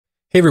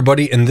Hey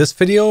everybody, in this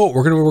video,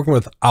 we're going to be working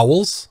with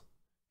owls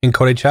in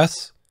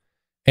CodeHS,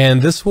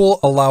 and this will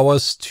allow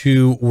us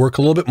to work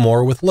a little bit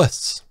more with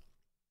lists.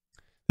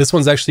 This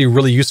one's actually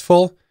really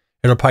useful.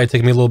 It'll probably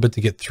take me a little bit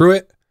to get through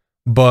it,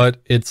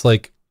 but it's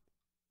like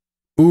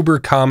uber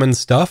common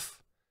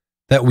stuff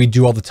that we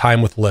do all the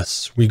time with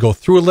lists. We go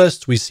through a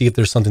list, we see if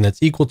there's something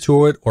that's equal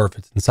to it or if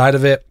it's inside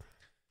of it.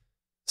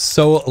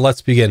 So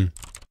let's begin.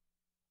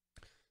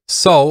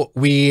 So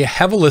we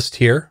have a list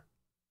here.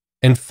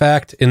 In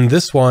fact, in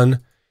this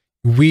one,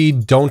 we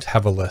don't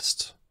have a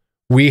list.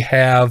 We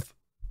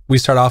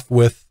start off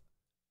with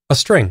a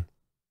string.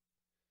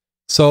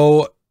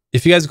 So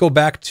if you guys go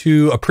back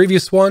to a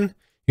previous one,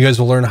 you guys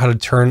will learn how to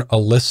turn a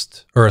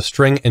list or a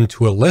string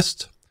into a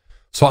list.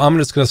 So I'm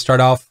just going to start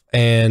off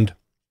and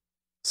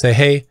say,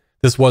 hey,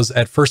 this was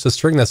at first a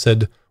string that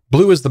said,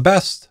 blue is the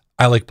best.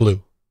 I like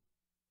blue.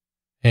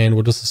 And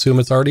we'll just assume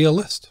it's already a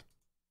list.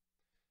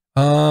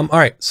 All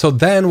right, so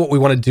then what we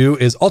want to do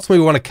is ultimately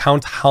we want to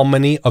count how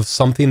many of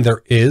something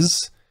there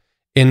is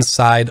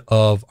inside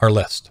of our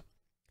list.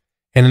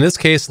 And in this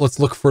case, let's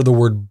look for the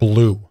word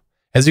blue.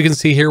 As you can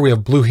see here, we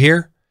have blue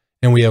here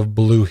and we have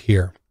blue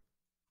here.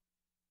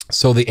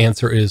 So the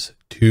answer is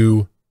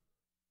 2.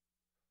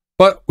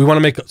 But we want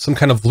to make some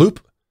kind of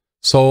loop.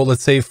 So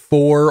let's say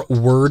for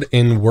word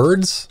in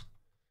words.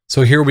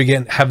 So here we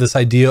have this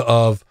idea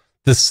of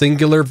the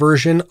singular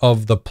version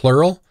of the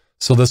plural.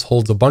 So this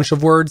holds a bunch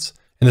of words.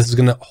 And this is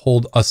going to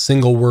hold a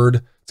single word.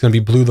 It's going to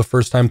be blue the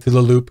first time through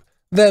the loop,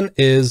 then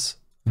is,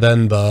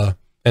 then the,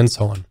 and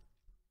so on.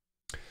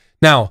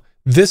 Now,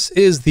 this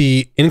is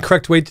the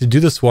incorrect way to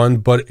do this one,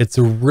 but it's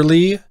a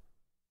really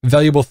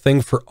valuable thing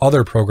for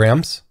other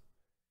programs.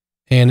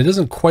 And it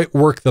doesn't quite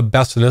work the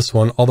best in this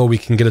one, although we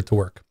can get it to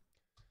work.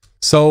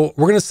 So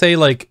we're going to say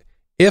like,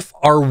 if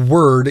our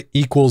word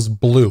equals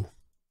blue.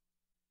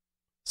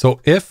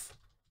 So if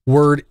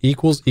word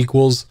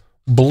equals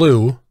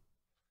blue,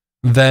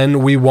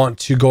 then we want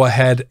to go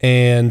ahead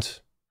and,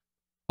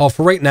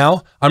 for right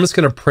now, I'm just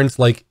going to print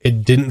like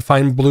it didn't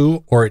find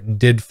blue or it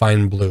did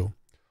find blue.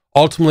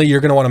 Ultimately, you're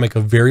going to want to make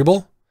a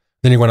variable.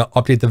 Then you're going to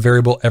update the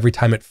variable every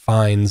time it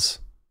finds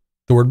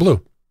the word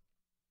blue.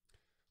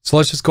 So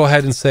let's just go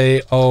ahead and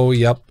say, oh,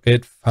 yep,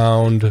 it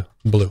found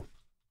blue.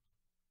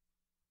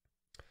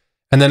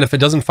 And then if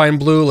it doesn't find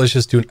blue, let's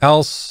just do an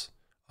else.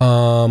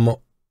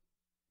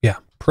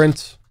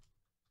 Print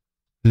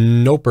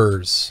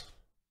nopers.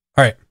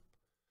 All right.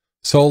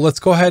 So let's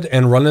go ahead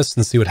and run this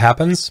and see what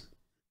happens.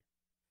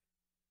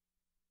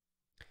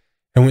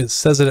 And it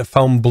says that it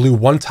found blue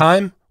one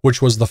time,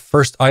 which was the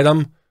first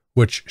item,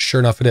 which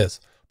sure enough it is.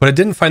 But it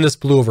didn't find this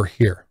blue over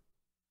here.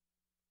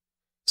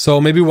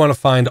 So maybe we want to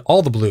find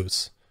all the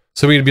blues.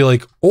 So we'd be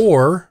like,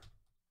 or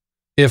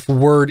if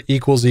word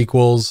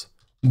equals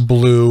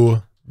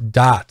blue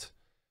dot.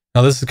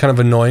 Now this is kind of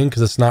annoying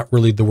because it's not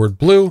really the word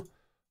blue,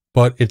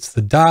 but it's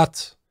the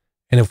dot.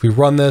 And if we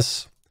run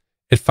this,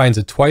 it finds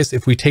it twice.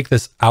 If we take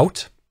this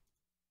out,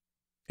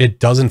 it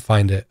doesn't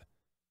find it.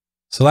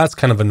 So that's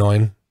kind of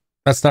annoying.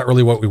 That's not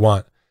really what we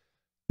want.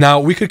 Now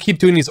we could keep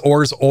doing these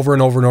ors over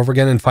and over and over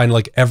again and find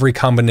like every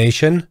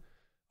combination.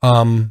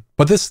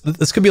 But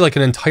this could be like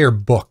an entire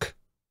book.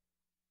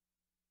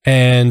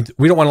 And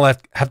we don't want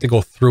to have to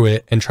go through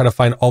it and try to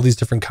find all these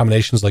different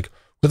combinations like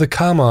with a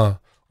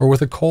comma or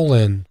with a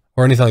colon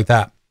or anything like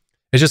that.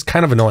 It's just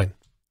kind of annoying.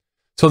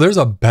 So there's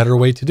a better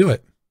way to do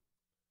it.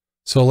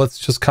 So let's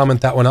just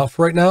comment that one out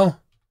for right now.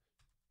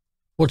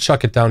 We'll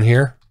chuck it down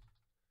here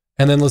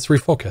and then let's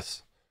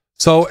refocus.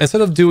 So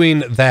instead of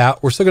doing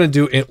that, we're still going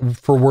to do it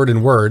for word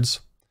in words.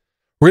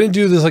 We're going to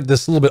do this like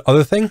this little bit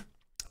other thing.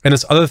 And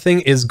this other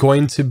thing is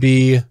going to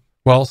be,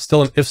 well,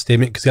 still an if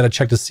statement because you got to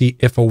check to see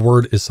if a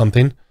word is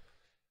something.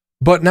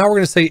 But now we're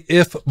going to say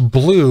if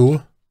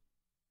blue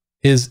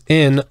is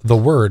in the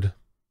word.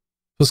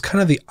 So it's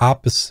kind of the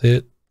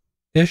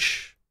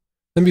opposite-ish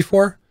than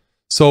before.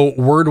 So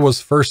word was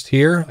first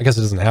here. I guess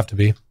it doesn't have to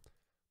be,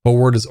 but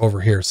word is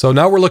over here. So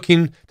now we're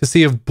looking to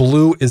see if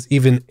blue is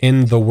even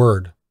in the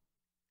word.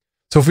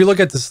 So if we look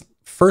at this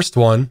first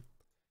one,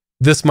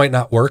 this might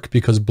not work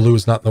because blue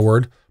is not in the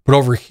word, but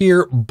over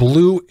here,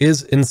 blue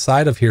is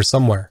inside of here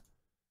somewhere.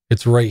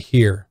 It's right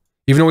here.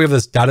 Even though we have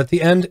this dot at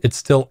the end, it's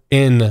still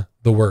in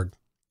the word.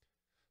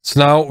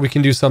 So now we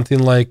can do something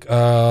like,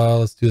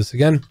 let's do this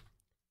again.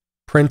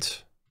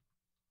 Print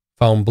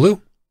found blue.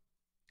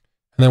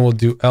 And then we'll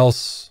do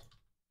else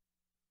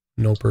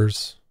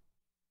nopers.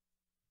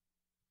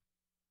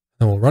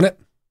 Then we'll run it.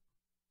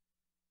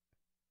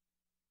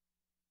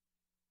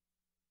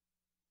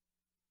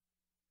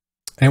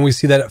 And we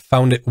see that it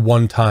found it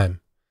one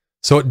time.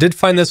 So it did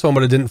find this one,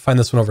 but it didn't find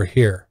this one over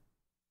here.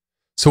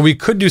 So we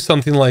could do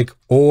something like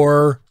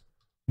or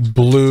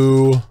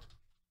blue.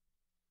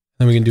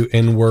 Then we can do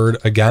in word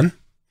again.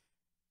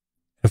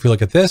 If we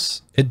look at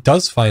this, it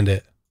does find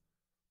it.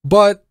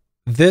 But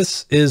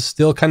this is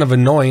still kind of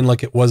annoying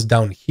like it was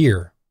down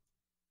here.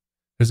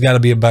 There's got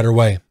to be a better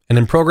way. And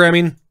in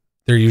programming,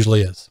 there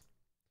usually is.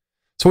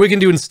 So what we can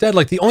do instead,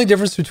 like the only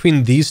difference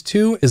between these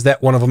two is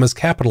that one of them is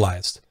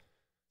capitalized.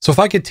 So if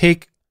I could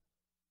take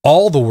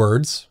all the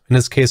words, in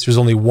this case, there's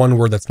only one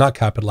word that's not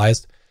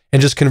capitalized,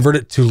 and just convert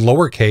it to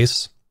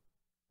lowercase,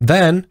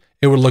 then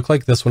it would look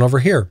like this one over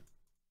here.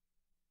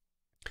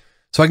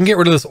 So I can get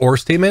rid of this or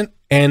statement,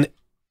 and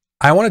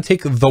I want to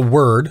take the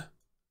word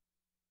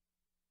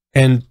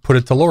and put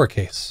it to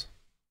lowercase.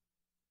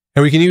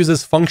 And we can use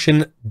this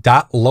function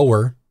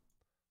 .lower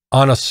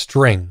on a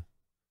string.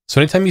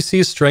 So anytime you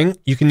see a string,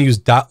 you can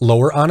use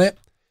 .lower on it,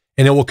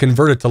 and it will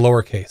convert it to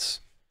lowercase.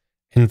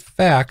 In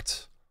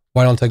fact,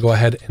 why don't I go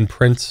ahead and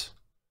print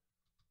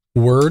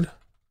word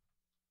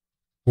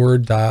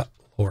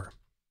 .lower.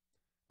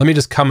 Let me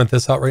just comment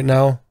this out right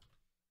now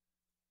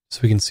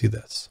so we can see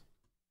this.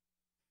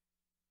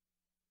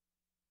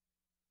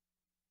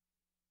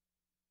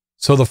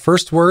 So the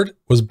first word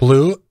was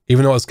blue,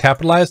 even though it was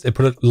capitalized, it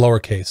put it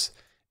lowercase.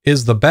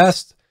 Is the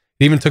best.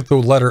 It even took the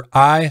letter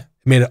I,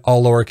 made it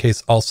all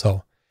lowercase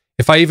also.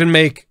 If I even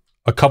make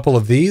a couple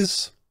of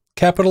these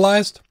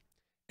capitalized,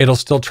 it'll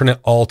still turn it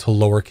all to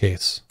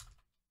lowercase.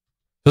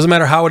 Doesn't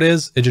matter how it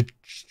is, it just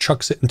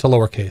chucks it into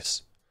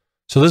lowercase.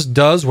 So this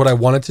does what I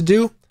want it to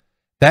do.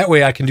 That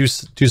way I can do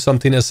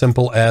something as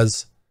simple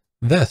as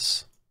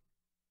this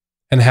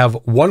and have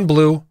one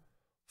blue,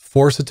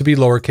 force it to be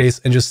lowercase,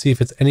 and just see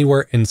if it's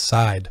anywhere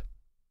inside.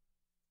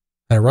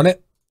 And I run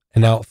it,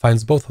 and now it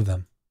finds both of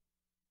them.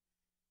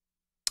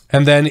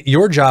 And then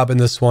your job in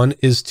this one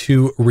is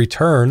to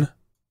return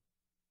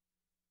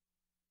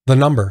the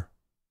number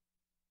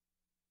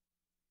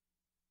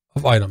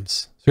of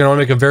items. So you're going to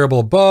want to make a variable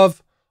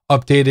above,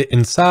 update it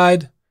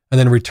inside, and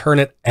then return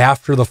it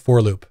after the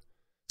for loop.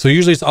 So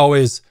usually it's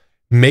always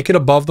make it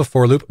above the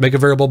for loop, make a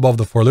variable above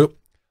the for loop,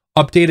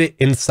 update it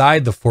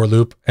inside the for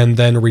loop, and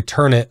then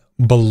return it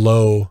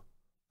below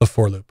the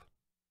for loop.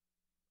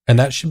 And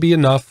that should be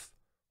enough,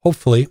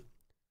 hopefully, to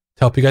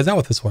help you guys out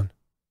with this one.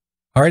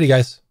 Alrighty,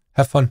 guys.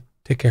 Have fun.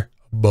 Take care.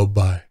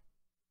 Bye-bye.